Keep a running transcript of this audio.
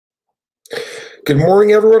Good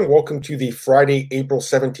morning, everyone. Welcome to the Friday, April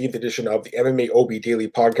 17th edition of the MMA OB Daily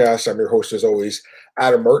Podcast. I'm your host, as always,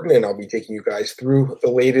 Adam Martin, and I'll be taking you guys through the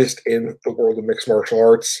latest in the world of mixed martial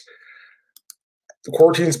arts. The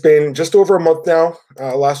quarantine's been just over a month now.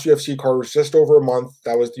 Last UFC card was just over a month.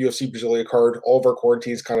 That was the UFC Brasilia card. All of our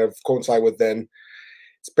quarantines kind of coincide with then.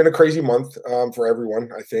 It's been a crazy month for everyone,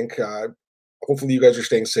 I think. Hopefully you guys are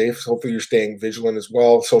staying safe. Hopefully you're staying vigilant as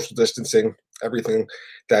well, social distancing, everything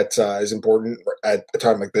that is important at a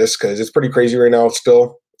time like this, because it's pretty crazy right now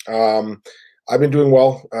still. I've been doing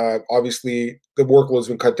well. Obviously, the workload's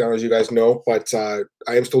been cut down, as you guys know, but I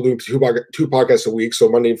am still doing two podcasts a week, so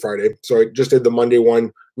Monday and Friday. So I just did the Monday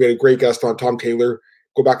one. We had a great guest on, Tom Taylor.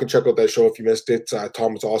 Go back and check out that show if you missed it.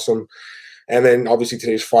 Tom was awesome. And then obviously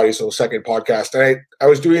today's Friday, so second podcast. And I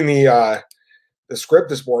was doing the script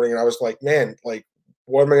this morning, and I was like, man, like,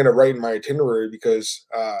 what am I going to write in my itinerary? Because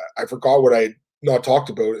I forgot what I not talked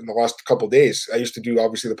about in the last couple of days. I used to do,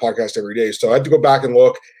 obviously, the podcast every day. So I had to go back and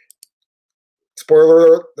look. Spoiler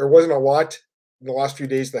alert, there wasn't a lot in the last few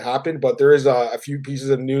days that happened, but there is a few pieces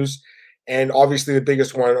of news. And obviously the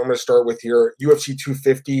biggest one I'm going to start with here, UFC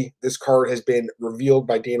 250. This card has been revealed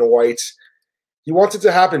by Dana White. He wants it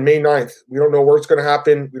to happen May 9th. We don't know where it's going to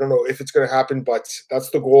happen. We don't know if it's going to happen, but that's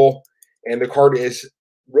the goal. And the card is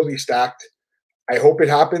really stacked. I hope it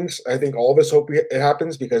happens. I think all of us hope it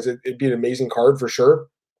happens because it'd be an amazing card for sure.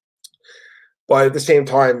 But at the same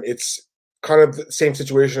time, it's kind of the same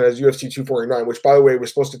situation as UFC 249, which, by the way, is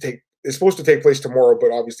supposed to take place tomorrow,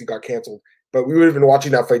 but obviously got canceled. But we would have been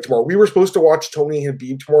watching that fight tomorrow. We were supposed to watch Tony and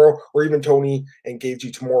Khabib tomorrow, or even Tony and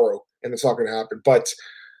Gaethje tomorrow, and it's not going to happen. But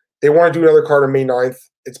they want to do another card on May 9th.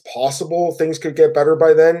 It's possible things could get better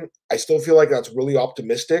by then. I still feel like that's really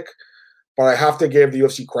optimistic. But I have to give the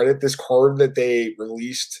UFC credit. This card that they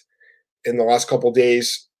released in the last couple of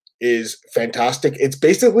days is fantastic. It's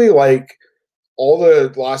basically like all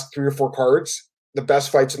the last 3 or 4 cards, the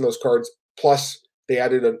best fights in those cards, plus they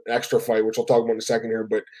added an extra fight, which I'll talk about in a second here.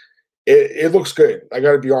 But it looks good. I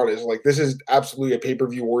got to be honest. Like, this is absolutely a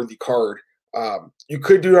pay-per-view worthy card. You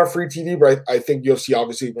could do it on free TV, but I think UFC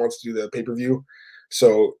obviously wants to do the pay-per-view.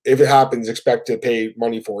 So if it happens, expect to pay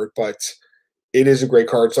money for it. But it is a great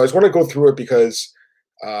card. So I just want to go through it because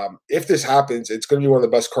if this happens, it's going to be one of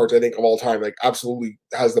the best cards, I think, of all time. Like, absolutely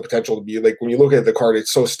has the potential to be. Like, when you look at the card,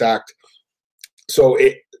 it's so stacked. So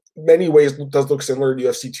it, many ways, does look similar to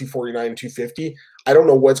UFC 249 and 250. I don't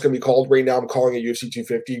know what's going to be called. Right now, I'm calling it UFC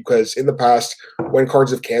 250 because in the past, when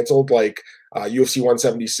cards have canceled, like UFC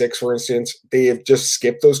 176, for instance, they have just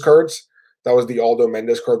skipped those cards. That was the Aldo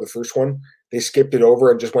Mendes card, the first one. They skipped it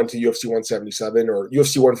over and just went to UFC 177 or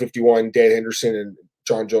UFC 151, Dan Henderson and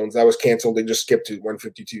John Jones. That was canceled. They just skipped to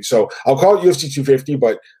 152. So I'll call it UFC 250,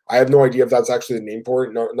 but I have no idea if that's actually the name for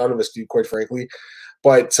it. No, none of us do, quite frankly.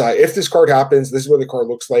 But if this card happens, this is what the card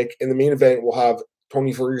looks like. In the main event, we'll have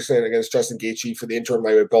Tony Ferguson against Justin Gaethje for the interim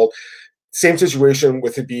lightweight belt. Same situation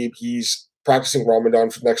with Khabib. He's practicing Ramadan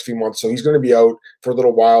for the next few months, so he's going to be out for a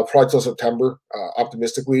little while, probably till September,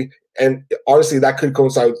 optimistically. And honestly, that could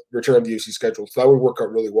coincide with return of the UFC schedule, so that would work out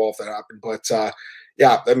really well if that happened. But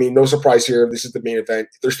yeah, I mean, no surprise here. This is the main event.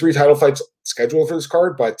 There's 3 title fights scheduled for this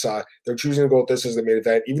card, but they're choosing to go with this as the main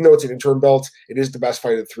event. Even though it's an interim belt, it is the best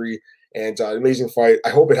fight of the 3, and an amazing fight. I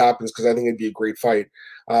hope it happens because I think it'd be a great fight.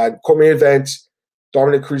 Co-main event,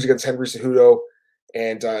 Dominick Cruz against Henry Cejudo.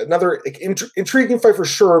 And another intriguing fight for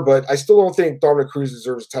sure, but I still don't think Dominick Cruz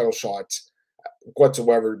deserves a title shot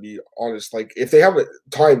whatsoever, to be honest. Like, if they have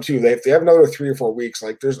time too, if they have another 3 or 4 weeks,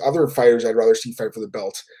 like, there's other fighters I'd rather see fight for the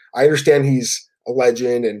belt. I understand he's a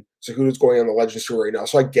legend and Cejudo's going on the Legends tour right now,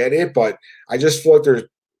 so I get it, but I just feel like there's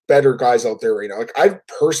better guys out there right now. Like, I'd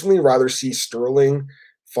personally rather see Sterling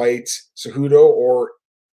fight Cejudo or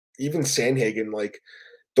even Sandhagen. Like,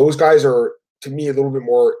 those guys are, to me, a little bit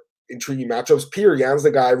more intriguing matchups. Peter Yan's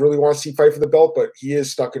the guy I really want to see fight for the belt, but he is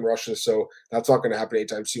stuck in Russia, so that's not going to happen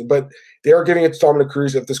anytime soon. But they are giving it to Dominick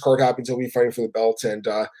Cruz. If this card happens, he'll be fighting for the belt. And,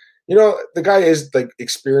 you know, the guy is, like,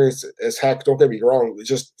 experienced as heck. Don't get me wrong. It's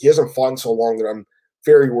just he hasn't fought in so long that I'm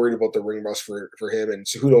very worried about the ring rust for him. And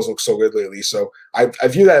Cejudo's look so good lately. So I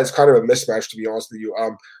view that as kind of a mismatch, to be honest with you.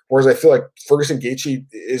 Whereas I feel like Ferguson Gaethje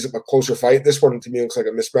is a closer fight. This one, to me, looks like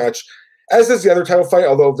a mismatch, as does the other title fight,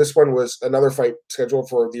 although this one was another fight scheduled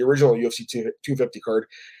for the original UFC 250 card,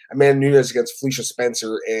 Amanda Nunes against Felicia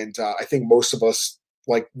Spencer. And I think most of us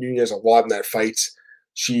like Nunes a lot in that fight.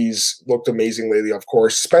 She's looked amazing lately, of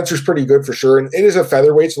course. Spencer's pretty good for sure, and it is a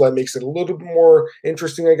featherweight, so that makes it a little bit more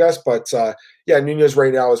interesting, I guess. But yeah, Nunes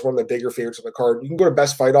right now is one of the bigger favorites on the card. You can go to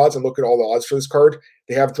Best Fight Odds and look at all the odds for this card.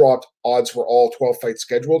 They have dropped odds for all 12 fights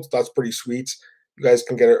scheduled. So that's pretty sweet. You guys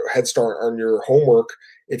can get a head start on your homework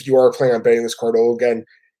if you are planning on betting this card. Although again,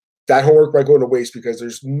 that homework might go to waste because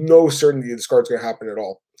there's no certainty this card's going to happen at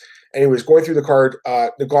all. Anyways, going through the card,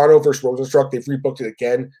 Nagano versus Rosenstruck, they've rebooked it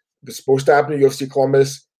again. It's supposed to happen at UFC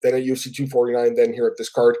Columbus, then at UFC 249, then here at this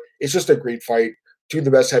card. It's just a great fight. Two of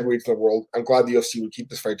the best heavyweights in the world. I'm glad the UFC would keep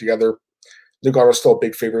this fight together. Nagano's still a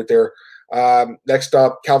big favorite there. Next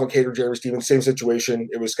up, Calvin Kattar, Jeremy Stephens, same situation.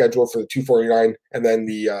 It was scheduled for the 249 and then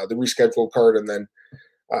the rescheduled card and then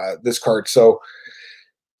this card. So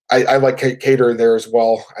I like Kattar there as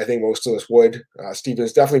well. I think most of us would.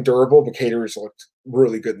 Stephens definitely durable, but Kattar has looked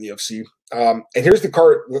really good in the UFC. And here's the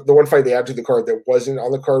card, the one fight they added to the card that wasn't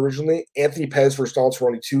on the card originally. Anthony Pettis versus Donald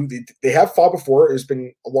Cerrone 2. They have fought before. It's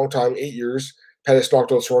been a long time, 8 years. Pettis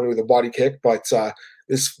knocked out Cerrone with a body kick, but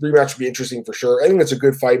this rematch would be interesting for sure. I think it's a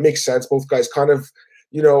good fight. Makes sense. Both guys kind of,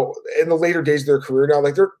 in the later days of their career now,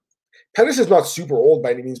 like Pettis is not super old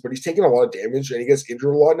by any means, but he's taking a lot of damage and he gets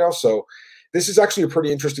injured a lot now. So this is actually a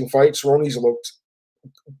pretty interesting fight. Cerrone's looked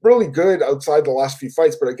really good outside the last few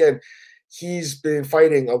fights, but again, he's been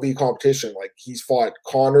fighting elite competition. Like he's fought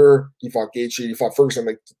Conor, he fought Gaethje, he fought Ferguson,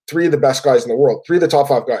 like three of the best guys in the world, three of the top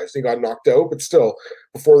 5 guys. He got knocked out, but still,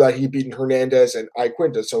 before that, he'd beaten Hernandez and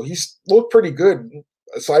Iaquinta. So he's looked pretty good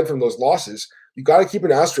aside from those losses. You got to keep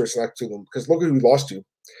an asterisk next to them because look who he lost to.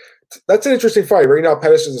 That's an interesting fight. Right now,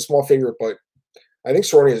 Pettis is a small favorite, but I think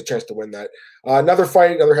Cerrone has a chance to win that. Another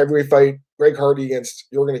fight, another heavyweight fight, Greg Hardy against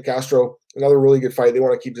Yorgan De Castro. Another really good fight. They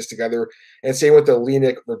want to keep this together. And same with the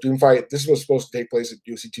Leonic Verdum fight. This was supposed to take place at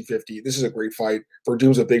UFC 250. This is a great fight.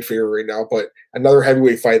 Verdum's a big favorite right now, but another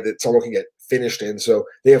heavyweight fight that someone can get finished in. So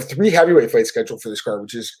they have 3 heavyweight fights scheduled for this card,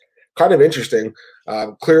 which is kind of interesting.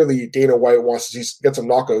 Clearly, Dana White wants to get some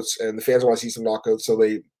knockouts, and the fans want to see some knockouts. So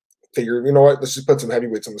they figure, you know what, let's just put some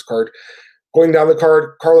heavyweights on this card. Going down the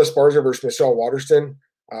card, Carla Esparza versus Michelle Waterston.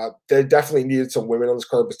 They definitely needed some women on this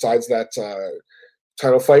card besides that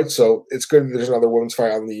title fight. So it's good that there's another women's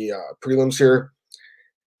fight on the prelims here.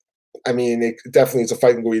 I mean, it definitely is a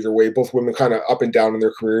fight and go either way. Both women kind of up and down in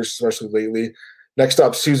their careers, especially lately. Next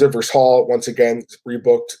up, Souza versus Hall. Once again,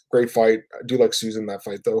 rebooked. Great fight. I do like Souza in that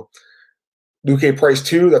fight, though. Luque Price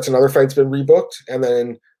 2. That's another fight that's been rebooked. And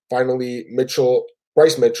then finally,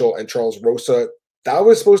 Bryce Mitchell and Charles Rosa. That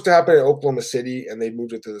was supposed to happen in Oklahoma City, and they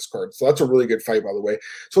moved it to this card. So that's a really good fight, by the way.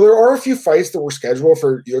 So there are a few fights that were scheduled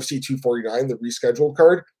for UFC 249, the rescheduled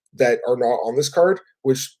card, that are not on this card,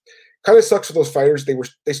 which kind of sucks for those fighters.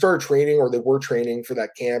 They started training or they were training for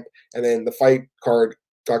that camp, and then the fight card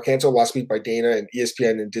got canceled last week by Dana, and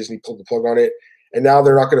ESPN and Disney pulled the plug on it. And now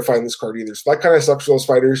they're not going to fight in this card either. So that kind of sucks for those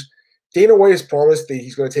fighters. Dana White has promised that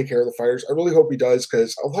he's going to take care of the fighters. I really hope he does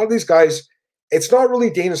because a lot of these guys – it's not really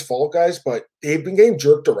Dana's fault, guys, but they've been getting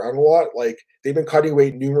jerked around a lot. Like, they've been cutting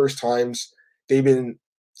weight numerous times. They've been,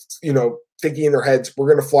 thinking in their heads, we're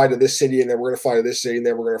going to fly to this city, and then we're going to fly to this city, and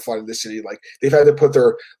then we're going to fly to this city. Like, they've had to put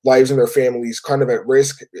their lives and their families kind of at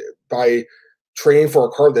risk by training for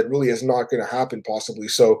a card that really is not going to happen, possibly.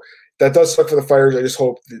 So that does suck for the fighters. I just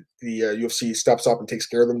hope that the UFC steps up and takes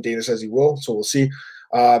care of them. Dana says he will, so we'll see.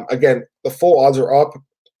 Again, the full odds are up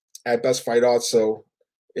at Best Fight Odds, so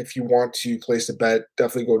if you want to place a bet,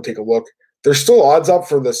 definitely go and take a look. There's still odds up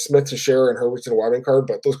for the Smith to Share and Herbertson and Wyman card,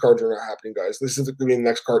 but those cards are not happening, guys. This is going to be the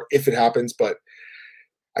next card if it happens. But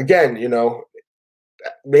again,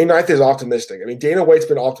 May 9th is optimistic. I mean, Dana White's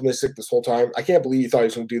been optimistic this whole time. I can't believe he thought he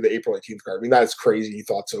was going to do the April 18th card. I mean, that's crazy. He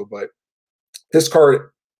thought so. But this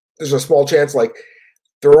card, there's a small chance. Like,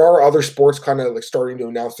 there are other sports kind of like starting to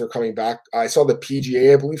announce they're coming back. I saw the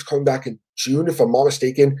PGA, I believe, is coming back in June, if I'm not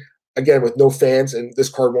mistaken. Again, with no fans, and this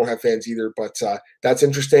card won't have fans either, but that's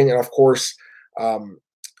interesting. And of course,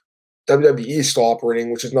 WWE is still operating,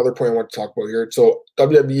 which is another point I want to talk about here. So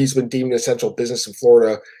WWE has been deemed an essential business in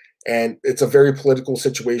Florida, and it's a very political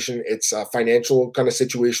situation. It's a financial kind of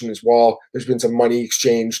situation as well. There's been some money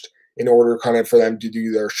exchanged in order kind of for them to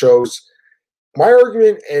do their shows. My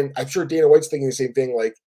argument, and I'm sure Dana White's thinking the same thing,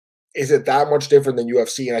 like, is it that much different than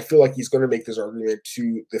UFC? And I feel like he's going to make this argument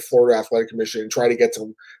to the Florida Athletic Commission and try to get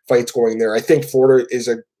some fights going there. I think Florida is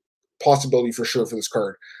a possibility for sure for this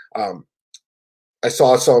card. I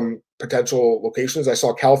saw some potential locations. I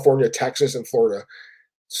saw California, Texas, and Florida.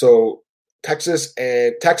 So Texas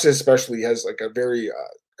especially has like a very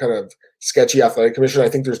kind of sketchy athletic commission. I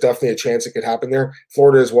think there's definitely a chance it could happen there.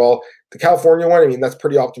 Florida as well. The California one, I mean, that's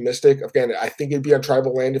pretty optimistic. Again, I think it'd be on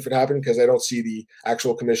tribal land if it happened because I don't see the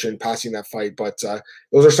actual commission passing that fight. But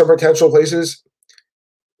those are some potential places.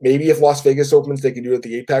 Maybe if Las Vegas opens, they can do it at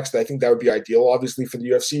the Apex. I think that would be ideal, obviously, for the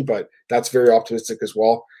UFC, but that's very optimistic as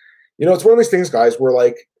well. It's one of these things, guys, where,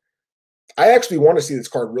 like, I actually want to see this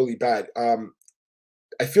card really bad.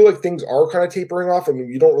 I feel like things are kind of tapering off. I mean,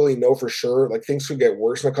 you don't really know for sure. Like things could get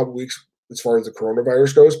worse in a couple weeks as far as the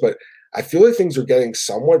coronavirus goes, but I feel like things are getting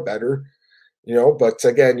somewhat better, but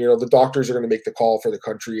again, the doctors are going to make the call for the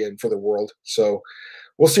country and for the world. So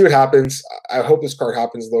we'll see what happens. I hope this card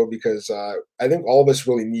happens though, because I think all of us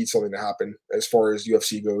really need something to happen as far as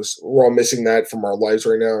UFC goes. We're all missing that from our lives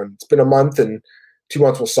right now, and it's been a month, and 2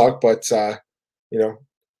 months will suck. But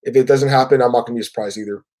if it doesn't happen, I'm not going to be surprised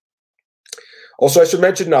either. Also, I should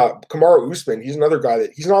mention Kamaru Usman. He's another guy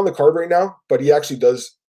that he's not on the card right now, but he actually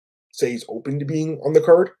does say he's open to being on the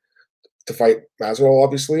card to fight Masvidal.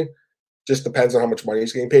 Obviously, just depends on how much money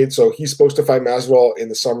he's getting paid. So he's supposed to fight Masvidal in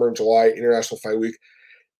the summer in July, International Fight Week.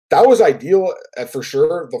 That was ideal for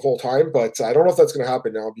sure the whole time, but I don't know if that's going to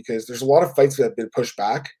happen now because there's a lot of fights that have been pushed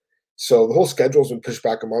back. So the whole schedule's been pushed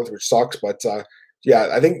back a month, which sucks. But yeah,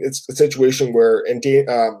 I think it's a situation where, and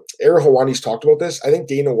Ariel Helwani's talked about this. I think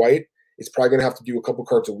Dana White is probably going to have to do a couple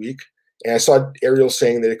cards a week. And I saw Ariel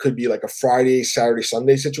saying that it could be like a Friday, Saturday,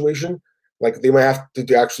 Sunday situation. Like they might have to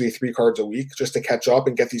do actually 3 cards a week just to catch up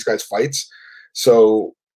and get these guys fights.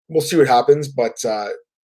 So we'll see what happens. But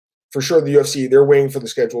for sure, the UFC, they're waiting for the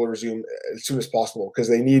schedule to resume as soon as possible because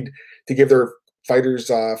they need to give their fighters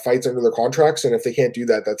fights under their contracts. And if they can't do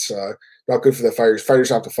that, that's not good for the fighters. Fighters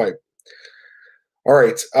have to fight. All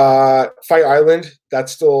right. Fight Island,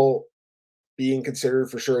 that's still being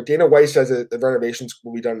considered for sure. Dana White says that the renovations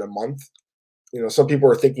will be done in a month. Some people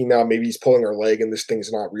are thinking now maybe he's pulling our leg and this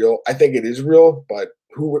thing's not real. I think it is real, but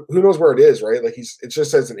who knows where it is, right? Like it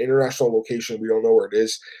just says an international location. We don't know where it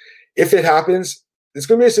is. If it happens, it's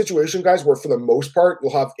going to be a situation, guys, where for the most part,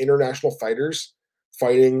 you'll have international fighters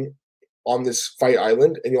fighting on this Fight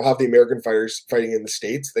Island, and you'll have the American fighters fighting in the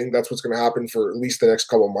States. I think that's what's going to happen for at least the next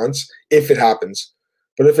couple of months, if it happens.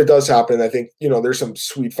 But if it does happen, I think, there's some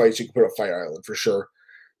sweet fights you can put on Fight Island for sure.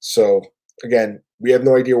 So, again, we have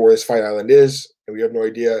no idea where this Fight Island is, and we have no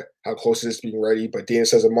idea how close it is to being ready. But Dana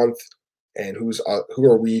says a month, and who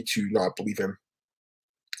are we to not believe him?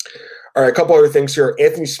 All right, a couple other things here.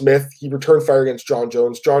 Anthony Smith, he returned fire against John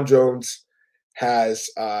Jones. John Jones has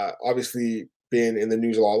obviously been in the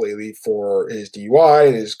news a lot lately for his DUI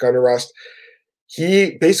and his gun arrest.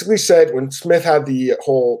 He basically said when Smith had the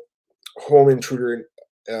whole home intruder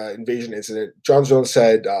invasion incident, John Jones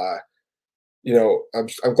said, I'm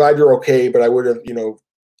glad you're okay, but I would have,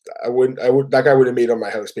 that guy would have made on my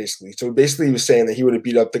house, basically. So basically he was saying that he would have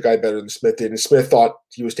beat up the guy better than Smith did. And Smith thought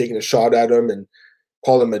he was taking a shot at him and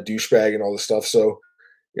called him a douchebag and all this stuff. So,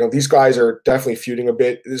 these guys are definitely feuding a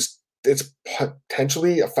bit. It's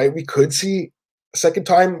potentially a fight we could see a second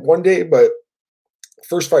time one day, but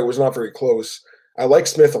first fight was not very close. I like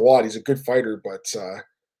Smith a lot. He's a good fighter, but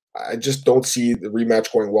I just don't see the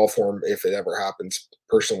rematch going well for him if it ever happens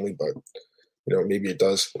personally, but maybe it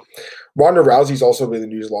does. Ronda Rousey's also been in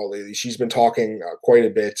the news a lot lately. She's been talking quite a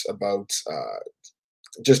bit about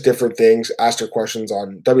just different things, asked her questions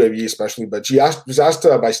on WWE especially, but she was asked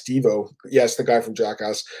by Steve-O, yes, the guy from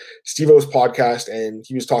Jackass, Steve-O's podcast, and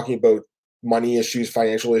he was talking about money issues,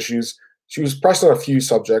 financial issues. She was pressed on a few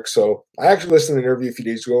subjects, so I actually listened to an interview a few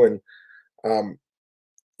days ago, and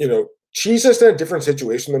she's just in a different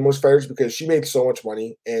situation than most fighters because she made so much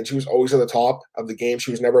money, and she was always at the top of the game.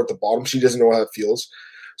 She was never at the bottom. She doesn't know how it feels.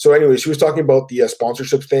 So anyway, she was talking about the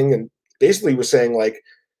sponsorship thing, and basically was saying, like,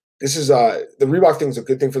 this is the Reebok thing is a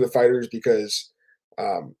good thing for the fighters because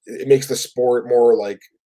it makes the sport more like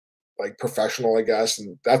professional, I guess.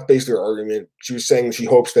 And that's basically her argument. She was saying she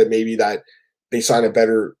hopes that maybe that they sign a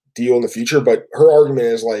better deal in the future. But her argument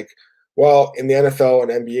is like, well, in the NFL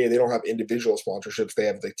and NBA, they don't have individual sponsorships. They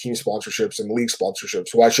have like team sponsorships and league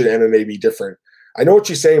sponsorships. Why should MMA be different? I know what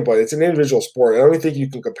she's saying, but it's an individual sport. I don't even think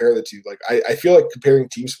you can compare the two. Like, I feel like comparing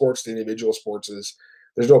team sports to individual sports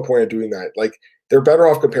there's no point in doing that. Like, they're better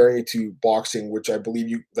off comparing it to boxing, which I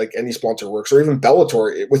believe any sponsor works, or even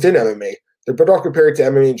Bellator within MMA. They're better off comparing it to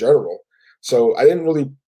MMA in general. So I didn't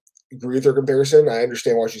really agree with her comparison. I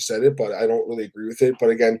understand why she said it, but I don't really agree with it. But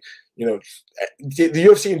again, the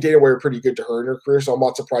UFC and Dana White are pretty good to her in her career, so I'm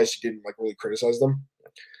not surprised she didn't really criticize them.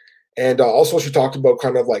 And also she talked about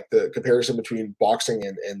kind of like the comparison between boxing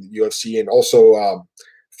and the UFC, and also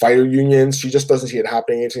fighter unions. She just doesn't see it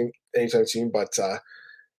happening anytime soon, but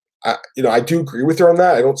I do agree with her on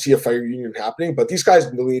that. I don't see a fighter union happening, but these guys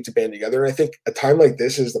really need to band together. And I think a time like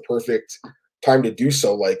this is the perfect time to do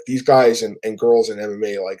so. Like, these guys and girls in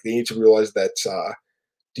MMA, like, they need to realize that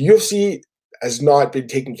the UFC has not been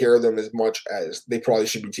taking care of them as much as they probably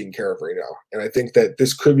should be taken care of right now. And I think that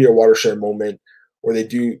this could be a watershed moment where they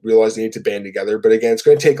do realize they need to band together. But again, it's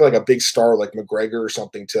going to take like a big star like McGregor or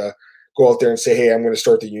something to go out there and say, hey, I'm going to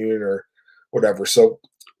start the union or whatever. So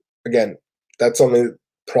again, that's something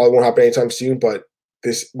probably won't happen anytime soon, but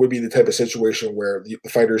this would be the type of situation where the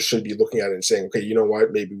fighters should be looking at it and saying, okay, you know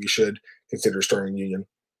what, maybe we should consider starting a union.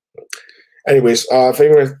 Anyways, if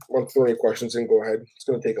anyone wants to throw any questions in, go ahead. Just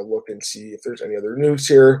going to take a look and see if there's any other news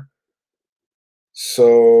here.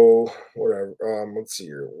 So, whatever. Let's see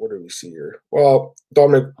here. What do we see here? Well,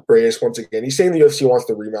 Dominic Reyes, once again, he's saying the UFC wants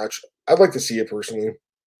the rematch. I'd like to see it personally.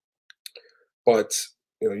 But,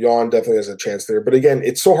 Jan definitely has a chance there. But again,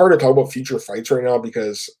 it's so hard to talk about future fights right now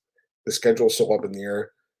because the schedule is so up in the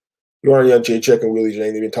air. Joanna Jacek and Willie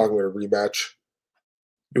Zhang, they've been talking about a rematch.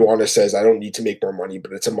 Joanna says, I don't need to make more money,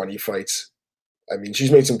 but it's a money fight. I mean,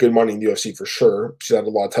 she's made some good money in the UFC for sure. She's had a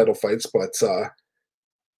lot of title fights, but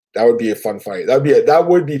that would be a fun fight. That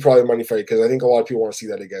would be probably a money fight because I think a lot of people want to see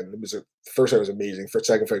that again. The first fight was amazing.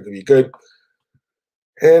 Second fight could be good.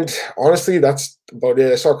 And honestly, that's about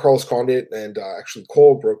it. I saw Carlos Condit and actually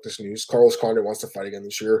Cole broke this news. Carlos Condit wants to fight again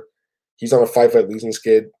this year. He's on a 5-fight losing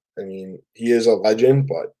skid. I mean, he is a legend,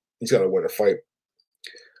 but he's got to win a fight.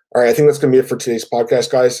 All right, I think that's going to be it for today's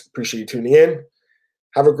podcast, guys. Appreciate you tuning in.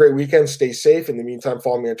 Have a great weekend. Stay safe. In the meantime,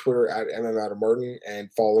 follow me on Twitter at MMAdamMartin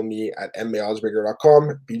and follow me at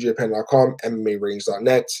MMAOddsbreaker.com, BJPenn.com,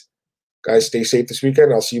 MMAratings.net. Guys, stay safe this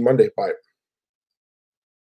weekend. I'll see you Monday. Bye.